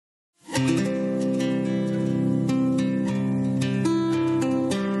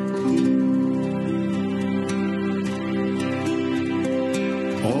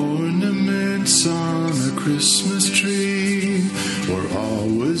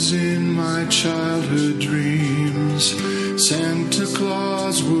'Twas in my childhood dreams Santa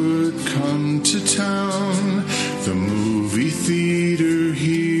Claus would come to town. The movie theater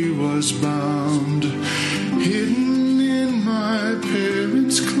he was bound. Hidden in my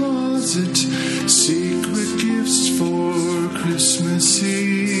parents' closet, secret gifts for Christmas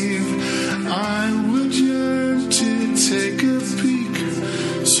Eve. I would yearn to take a peek,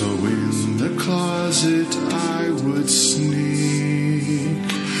 so in the closet I would sneak.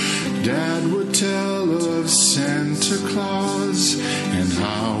 Dad would tell of Santa Claus and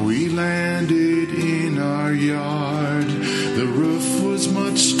how he landed in our yard. The roof was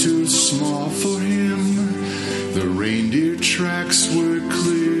much too small for him. The reindeer tracks were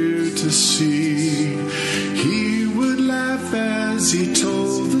clear to see. He would laugh as he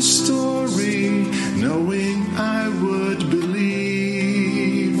told the story, knowing I would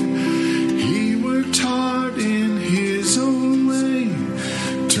believe. He worked hard in his own way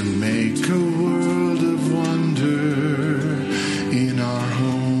to make a world of wonder in our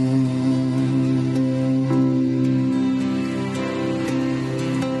home.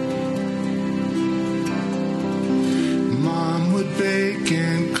 Mom would bake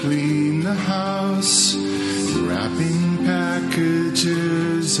and clean the house, wrapping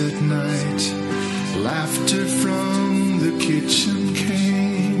packages at night. Laughter from the kitchen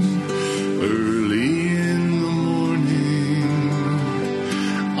came early in the morning.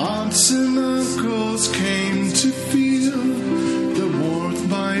 Aunts and uncles came to feel the warmth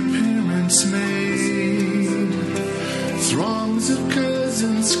my parents made. Throngs of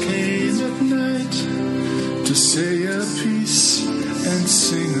cousins came at night to say a piece and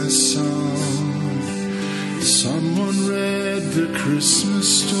sing a song. Someone read the Christmas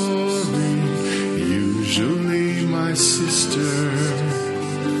story, usually my sister.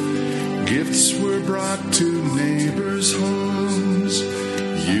 Gifts were brought to neighbors' homes,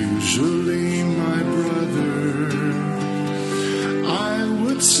 usually my brother. I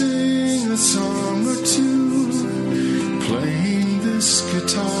would sing a song or two, playing this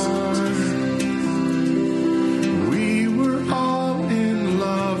guitar. We were all in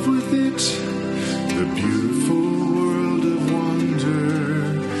love with it, the beautiful world of wonder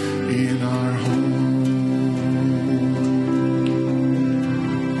in our home.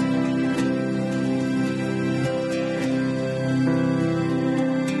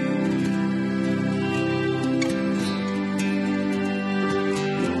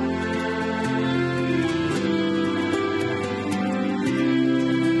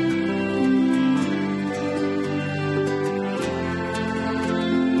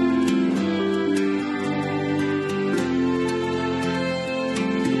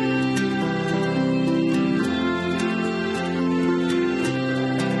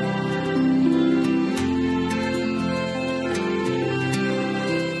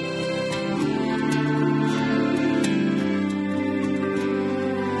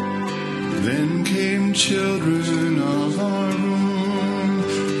 Then came children of our own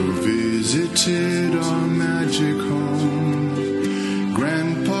who visited our magic home.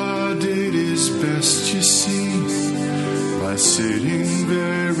 Grandpa did his best, you see, by sitting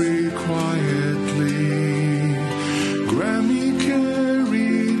very quietly. Grammy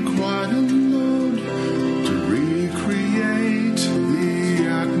carried quite a load to recreate the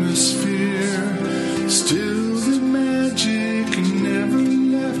atmosphere. Still the magic never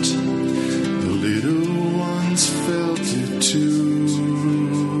left. Little ones felt it too.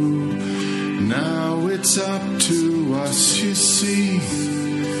 Now it's up to us, you see,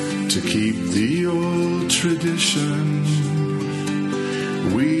 to keep the old tradition.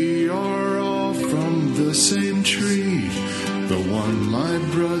 We are all from the same tree, the one my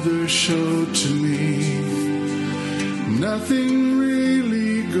brother showed to me. Nothing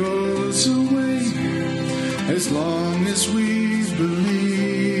really goes away as long as we believe.